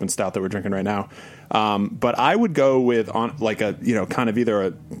Antwerpen stout that we're drinking right now. But I would go with kind of either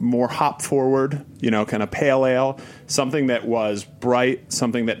a more hop forward, kind of pale ale, something that was bright,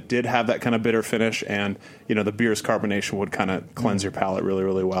 something that did have that kind of bitter finish, and the beer's carbonation would kind of cleanse your palate really,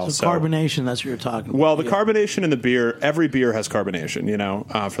 really well. So carbonation, that's what you're talking about. Well, the carbonation in the beer, every beer has carbonation,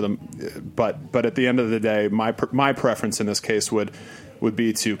 for them. But at the end of the day, my preference in this case would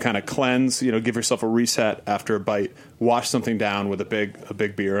be to kind of cleanse, give yourself a reset after a bite, wash something down with a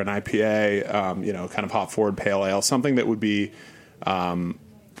big beer, an IPA, kind of hop forward pale ale, something that would be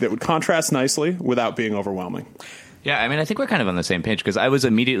that would contrast nicely without being overwhelming. Yeah, I mean, I think we're kind of on the same page because I was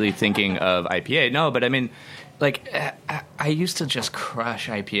immediately thinking of IPA. No, but I mean, like, I used to just crush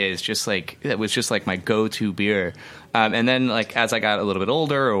IPAs, that was just like my go-to beer. And then, like, as I got a little bit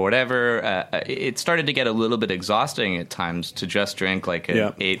older or whatever, it started to get a little bit exhausting at times to just drink like an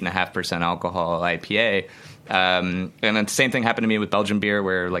 8.5% alcohol IPA. And then the same thing happened to me with Belgian beer,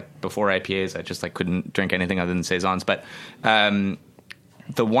 where like before IPAs, I just like couldn't drink anything other than saisons. But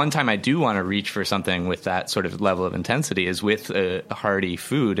the one time I do want to reach for something with that sort of level of intensity is with a hearty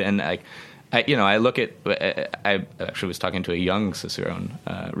food. And I look at, I actually was talking to a young Cicerone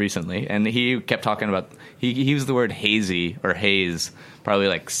recently, and he kept talking about, he used the word hazy or haze probably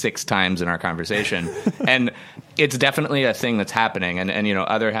like 6 times in our conversation. And it's definitely a thing that's happening. And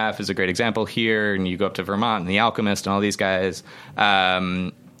Other Half is a great example here. And you go up to Vermont and The Alchemist and all these guys.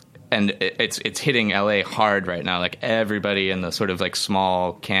 And it's hitting LA hard right now. Like everybody in the sort of like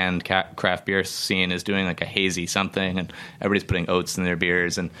small canned craft beer scene is doing like a hazy something, and everybody's putting oats in their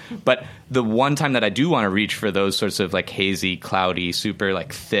beers. But the one time that I do want to reach for those sorts of like hazy, cloudy, super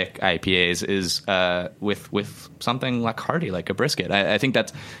like thick IPAs is with something like hearty, like a brisket. I think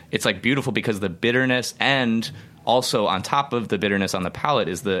it's like beautiful because the bitterness, and also on top of the bitterness on the palate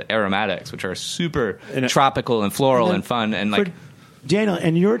is the aromatics, which are super tropical and floral and fun and like. Daniel,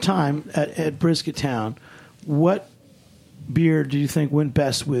 in your time at Brisket Town, what beer do you think went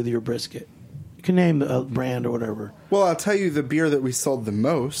best with your brisket? You can name a brand or whatever. Well, I'll tell you the beer that we sold the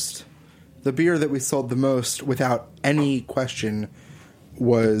most without any question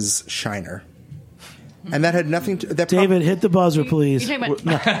was Shiner. And that had nothing to... David, hit the buzzer, please. You're talking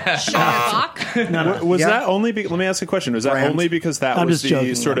about Shiner Bock? No. Was that only... let me ask a question. Was that only because that was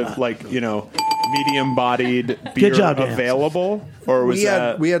the sort of like, medium-bodied beer available? Or was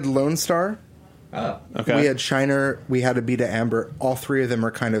we had Lone Star. Oh, okay. We had Shiner. We had Abita Amber. All three of them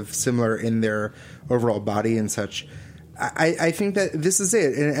are kind of similar in their overall body and such. I think that this is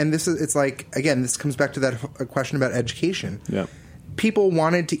it. And this is... It's like, again, this comes back to that question about education. Yeah. People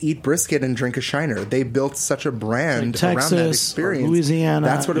wanted to eat brisket and drink a Shiner. They built such a brand like Texas, around that experience. Louisiana.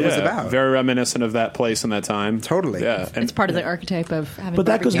 That's what it was about. Very reminiscent of that place in that time. Totally. Yeah. And it's part of the archetype of having. But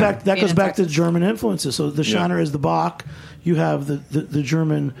that goes back to German influences. So the Shiner is the Bock. You have the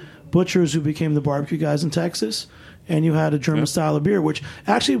German butchers who became the barbecue guys in Texas. And you had a German style of beer, which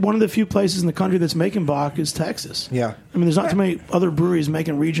actually one of the few places in the country that's making Bock is Texas. Yeah. I mean, there's not too many other breweries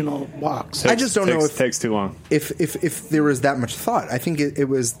making regional Bocks. I just don't know if it takes too long. If there was that much thought. I think it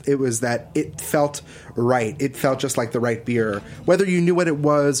was that it felt right. It felt just like the right beer. Whether you knew what it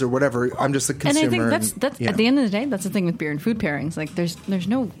was or whatever, I'm just a consumer. And I think that's at the end of the day, that's the thing with beer and food pairings. Like there's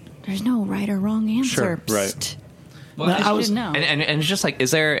no right or wrong answer. Sure. Right. Well, I didn't know. And it's just like,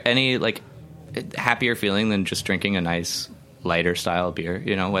 is there any like happier feeling than just drinking a nice lighter style beer,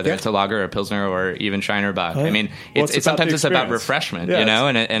 whether it's a lager or a pilsner or even Shiner Bock. I mean, it's sometimes it's about refreshment,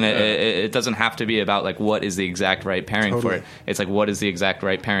 and it doesn't have to be about like what is the exact right pairing for it. It's like what is the exact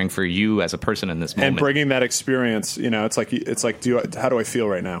right pairing for you as a person in this moment. And bringing that experience, it's like how do I feel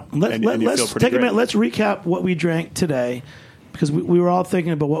right now? Let's take a minute. Let's recap what we drank today. Because we were all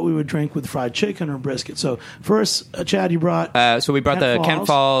thinking about what we would drink with fried chicken or brisket. So first, Chad, you brought... so we brought the Kent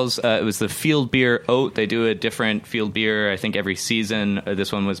Falls. It was the field beer oat. They do a different field beer, I think, every season.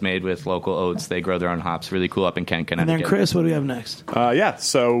 This one was made with local oats. They grow their own hops. Really cool up in Kent, Connecticut. And then, Chris, what do we have next?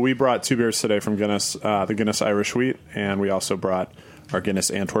 So we brought 2 beers today from Guinness, the Guinness Irish Wheat, and we also brought our Guinness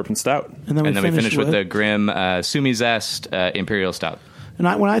Antwerpen Stout. And then we finished with the Grimm Sumi Zest Imperial Stout.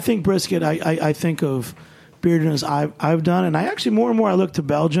 And when I think brisket, I think of... beer dinners I've done, and I actually more and more I look to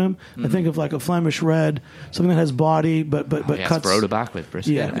Belgium. I think of like a Flemish red, something that has body, but cuts. Broderbach with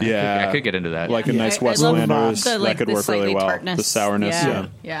brisket. Yeah. I could get into that. Like a nice Westlanders, that could work really well. Tartness. The sourness,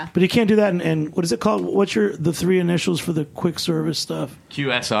 yeah. But you can't do that. And what is it called? What's the 3 initials for the quick service stuff?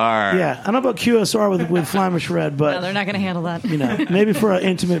 QSR. Yeah, I don't know about QSR with Flemish red, but no, they're not going to handle that. Maybe for an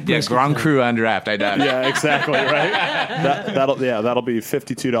intimate brisket. Yeah, Grand Cru on draft. I doubt. Yeah, exactly. Right. That'll be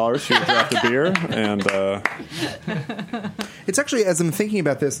 $52 for your draft of beer, and It's actually, as I'm thinking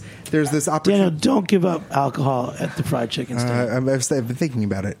about this, there's this opportunity. Daniel, don't give up alcohol at the fried chicken stand. I've been thinking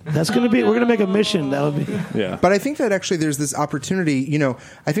about it. That's going to be, we're going to make a mission. That would be. Yeah. But I think that actually there's this opportunity,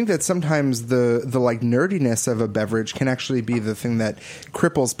 I think that sometimes the like nerdiness of a beverage can actually be the thing that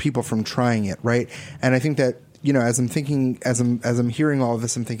cripples people from trying it, right? And I think that, as I'm thinking, as I'm hearing all of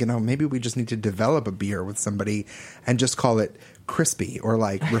this, I'm thinking, maybe we just need to develop a beer with somebody and just call it crispy or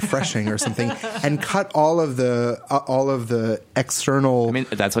like refreshing or something, and cut all of the external. I mean,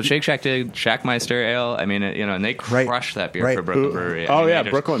 that's what Shake Shack did. Shackmeister Ale. I mean, and they crushed that beer for Brooklyn Brewery.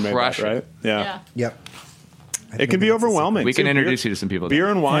 Brooklyn made that, right? Yeah. Yep. It can be overwhelming. We can introduce you to some people. Beer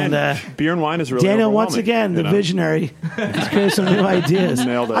and wine. Beer and wine is really Daniel, overwhelming. once again, the visionary. He's created some new ideas.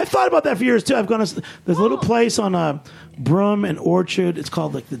 Nailed it. I've thought about that for years, too. I've gone to this little place on Broome and Orchard. It's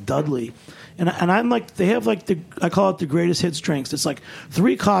called, like, the Dudley. And I'm like, they have, like, I call it the greatest hits drinks. It's like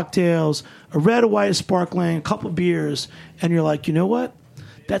 3 cocktails, a red, a white, a sparkling, a couple beers. And you're like, you know what?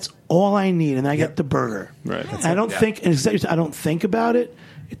 That's all I need. And I get the burger. Right. And I don't think about it.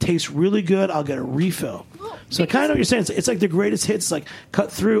 It tastes really good. I'll get a refill. So I kind of know what you're saying. It's like the greatest hits, like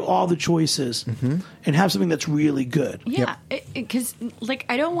cut through all the choices and have something that's really good. Yeah, because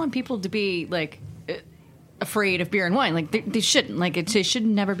I don't want people to be like afraid of beer and wine. Like they shouldn't. Like it should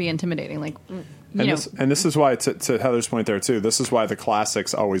never be intimidating. Like this is why, to Heather's point there too. This is why the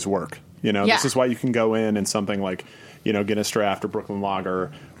classics always work. This is why you can go in and something like Guinness Draft or Brooklyn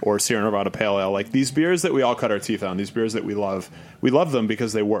Lager or Sierra Nevada Pale Ale. Like these beers that we all cut our teeth on, these beers that we love them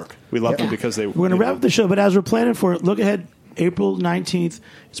because they work. We love them because they. We're going to wrap up the show, but as we're planning for it, look ahead. April 19th,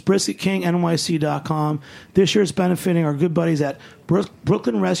 it's Brisket King NYC.com. This year it's benefiting our good buddies at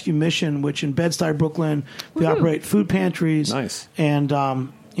Brooklyn Rescue Mission, which in Bed-Stuy, Brooklyn, they operate food pantries and a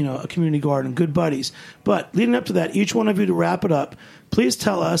community garden. Good buddies. But leading up to that, each one of you, to wrap it up, please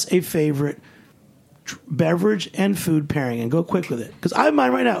tell us a favorite beverage and food pairing, and go quick with it, because I have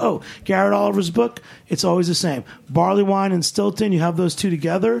mine right now. Garrett Oliver's book, it's always the same. Barley wine and Stilton, you have those two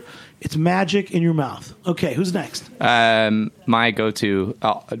together, it's magic in your mouth. Okay, who's next? My go-to,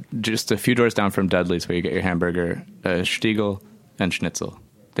 just a few doors down from Dudley's, where you get your hamburger, Stiegel and Schnitzel.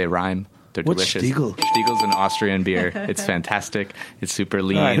 They rhyme. They're delicious. Stiegel? Stiegel's an Austrian beer. It's fantastic. It's super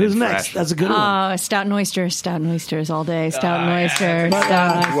lean. All right, who's and next? fresh. That's a good one. Stout and oysters. Stout and oysters all day. Stout and oysters.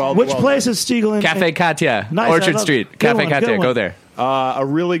 Which place is Stiegel in? Cafe Katya, Nice, Orchard Street. Cafe Katya, go there. A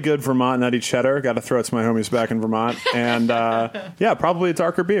really good Vermont nutty cheddar. Got to throw it to my homies back in Vermont, and probably a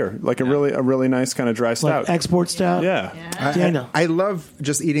darker beer, like a really nice kind of dry stout, like export stout. Yeah. Daniel, I love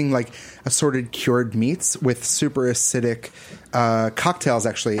just eating like assorted cured meats with super acidic cocktails.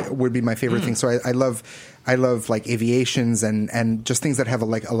 Actually, would be my favorite thing. So I love like aviations and just things that have a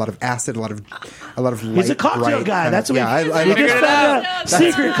lot of acid, a lot of light. He's a cocktail guy. That's what I we just found out.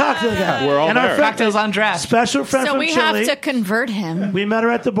 Secret cocktail guy. We're all and there. Cocktails on draft. Special friend So from we Chile. have to convert him. We met her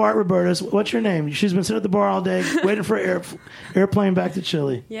at the bar at Roberta's. What's your name? She's been sitting at the bar all day, waiting for airplane back to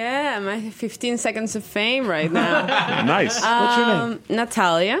Chile. Yeah, my 15 seconds of fame right now. Nice. What's your name?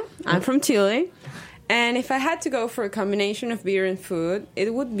 Natalia. I'm from Chile. And if I had to go for a combination of beer and food,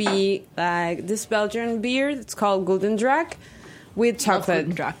 it would be like this Belgian beer. It's called Golden Draak with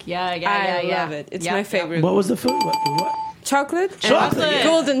chocolate. Yeah. I love it. It's my favorite. What was the food? What? Chocolate and Chocolate.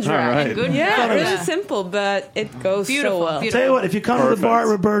 Golden Draak. All right. Good. Yeah, really simple, but it goes Beautiful, so well. beautiful. Tell you what, if you come to the bar at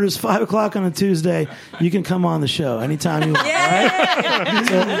Roberta's 5 o'clock on a Tuesday, you can come on the show anytime you want.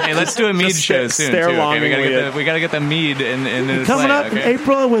 Hey, let's do a mead show soon, too. stare Okay, we got to get the mead in the Coming play, up in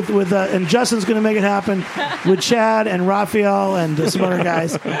April with and Justin's going to make it happen with Chad and Raphael and some other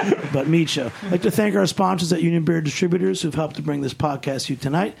guys. But Mead Show. I'd like to thank our sponsors at Union Beer Distributors who've helped to bring this podcast to you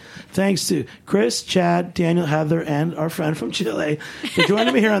tonight. Thanks to Chris, Chad, Daniel, Heather, and our friend from Chile for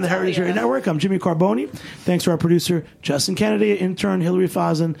joining me here on the Heritage Radio Network. I'm Jimmy Carboni. Thanks to our producer Justin Kennedy, intern Hillary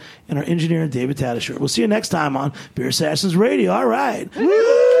Fazen, and our engineer David Tatasher. We'll see you next time on Beer Assassins Radio. All right.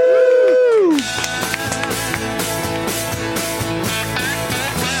 Woo!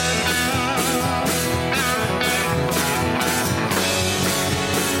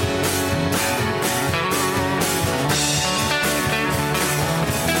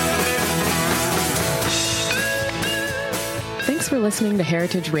 Thanks for listening to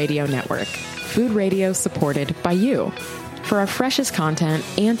Heritage Radio Network, food radio supported by you. For our freshest content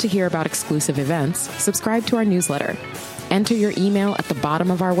and to hear about exclusive events, subscribe to our newsletter. Enter your email at the bottom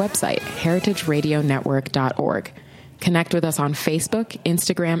of our website, heritageradionetwork.org. Connect with us on Facebook,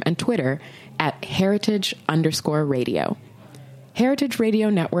 Instagram, and Twitter at heritage_radio. Heritage Radio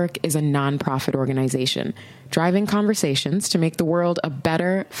Network is a nonprofit organization driving conversations to make the world a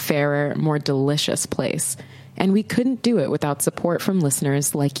better, fairer, more delicious place. And we couldn't do it without support from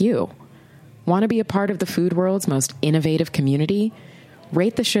listeners like you. Want to be a part of the food world's most innovative community?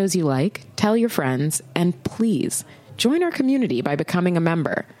 Rate the shows you like, tell your friends, and please join our community by becoming a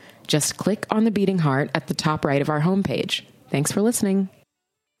member. Just click on the beating heart at the top right of our homepage. Thanks for listening.